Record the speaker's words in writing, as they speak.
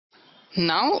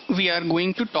Now we are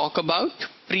going to talk about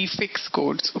prefix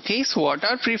codes. Okay, so what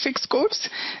are prefix codes?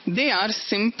 They are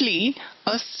simply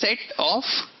a set of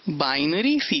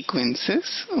binary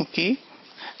sequences. Okay,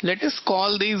 let us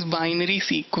call these binary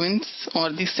sequence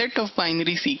or the set of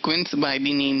binary sequence by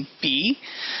the name P.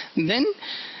 Then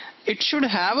it should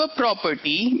have a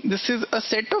property. This is a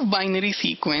set of binary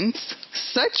sequence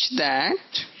such that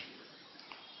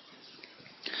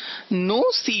no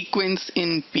sequence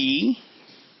in P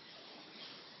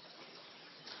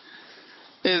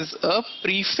is a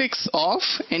prefix of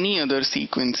any other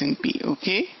sequence in P.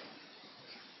 Okay,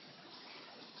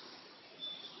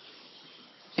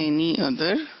 any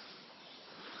other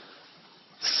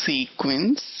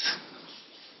sequence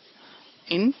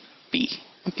in P.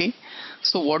 Okay,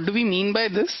 so what do we mean by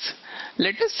this?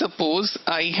 Let us suppose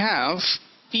I have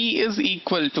P is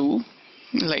equal to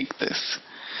like this.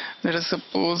 Let us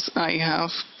suppose I have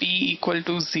P equal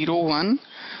to 0 1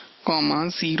 comma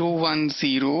 0 1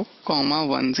 0 comma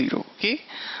 1 0. Okay,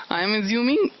 I am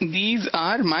assuming these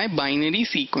are my binary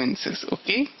sequences.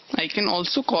 Okay, I can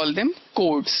also call them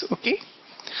codes. Okay,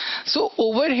 so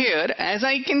over here, as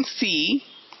I can see,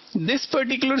 this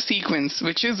particular sequence,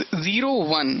 which is 0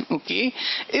 1, okay,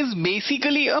 is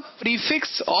basically a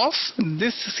prefix of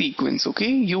this sequence. Okay,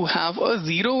 you have a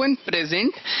 0 1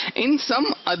 present in some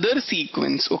other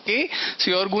sequence. Okay,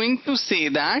 so you are going to say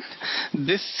that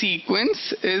this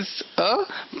sequence is a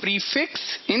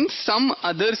prefix in some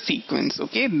other sequence.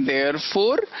 Okay,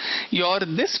 therefore your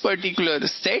this particular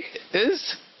set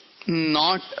is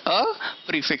not a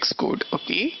prefix code.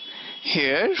 Okay,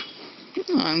 here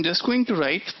I'm just going to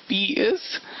write P is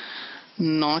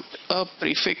not a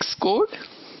prefix code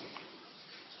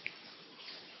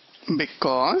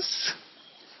because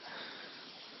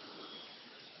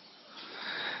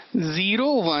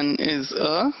 0 1 is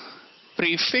a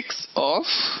prefix of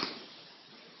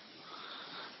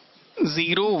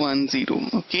 0 1 0.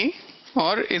 Okay,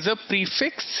 or is a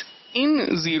prefix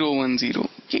in 0 1 0.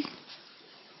 Okay,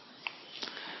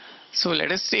 so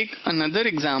let us take another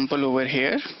example over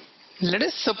here. Let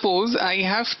us suppose I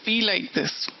have P like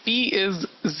this. P is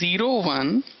 0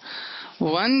 1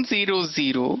 1 0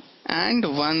 0 and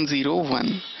 1 0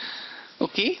 1.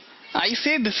 Okay, I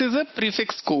say this is a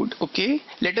prefix code. Okay,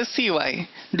 let us see why.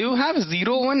 Do you have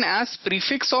 0 1 as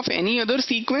prefix of any other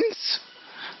sequence?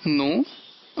 No.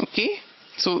 Okay,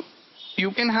 so you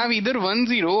can have either 1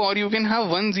 0 or you can have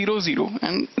 1 0 0,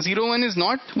 and 0 1 is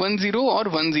not 1 0 or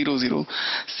 1 0 0.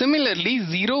 Similarly,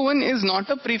 0 1 is not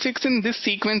a prefix in this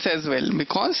sequence as well,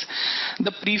 because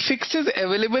the prefixes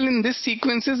available in this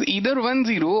sequence is either 1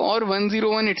 0 or 1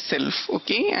 0 1 itself.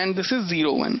 Okay, and this is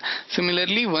 0 1.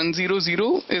 Similarly, 1 0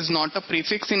 0 is not a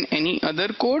prefix in any other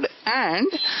code, and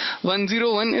 1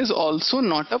 0 1 is also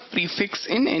not a prefix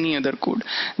in any other code.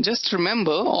 Just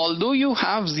remember, although you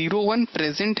have 0 1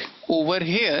 present over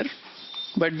here,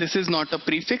 but this is not a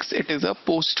prefix, it is a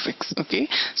postfix. Okay,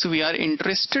 so we are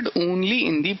interested only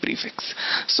in the prefix.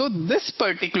 So this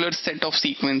particular set of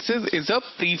sequences is a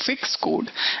prefix code,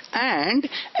 and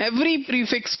every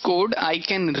prefix code I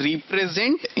can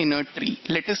represent in a tree.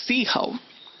 Let us see how.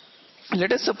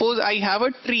 Let us suppose I have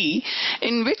a tree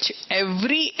in which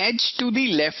every edge to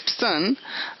the left sun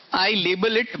I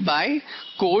label it by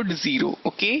code 0,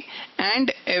 okay,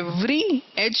 and every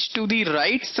edge to the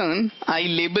right sun I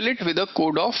label it with a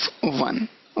code of 1.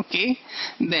 Okay,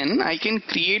 then I can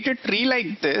create a tree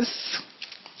like this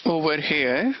over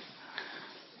here.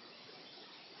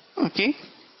 Okay,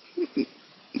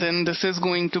 then this is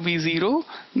going to be 0,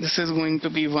 this is going to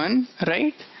be 1,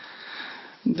 right?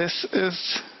 This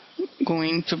is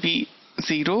going to be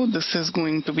 0, this is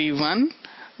going to be 1.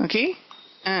 Okay,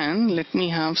 and let me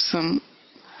have some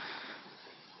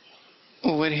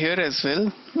over here as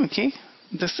well. Okay,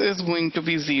 this is going to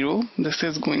be 0, this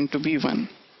is going to be 1.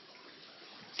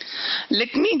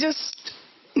 Let me just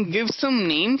give some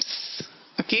names.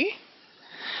 Okay,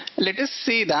 let us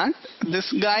say that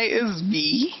this guy is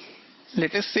B,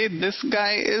 let us say this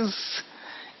guy is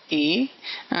A,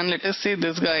 and let us say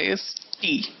this guy is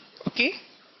T. Okay,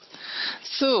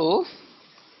 so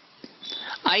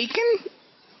I can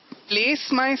place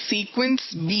my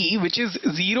sequence B, which is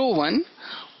 0 1,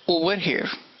 over here.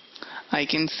 I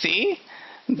can say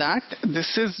that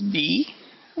this is B.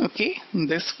 Okay,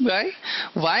 this guy.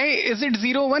 Why is it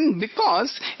 0 1?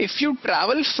 Because if you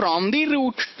travel from the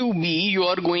root to B, you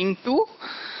are going to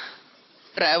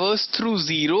traverse through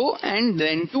 0 and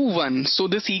then to 1. So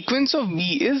the sequence of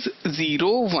B is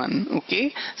 0 1.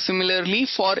 Okay, similarly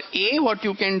for A, what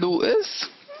you can do is,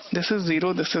 this is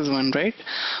 0, this is 1, right?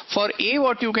 For A,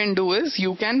 what you can do is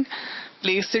you can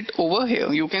place it over here.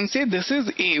 You can say this is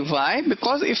A. Why?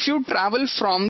 Because if you travel from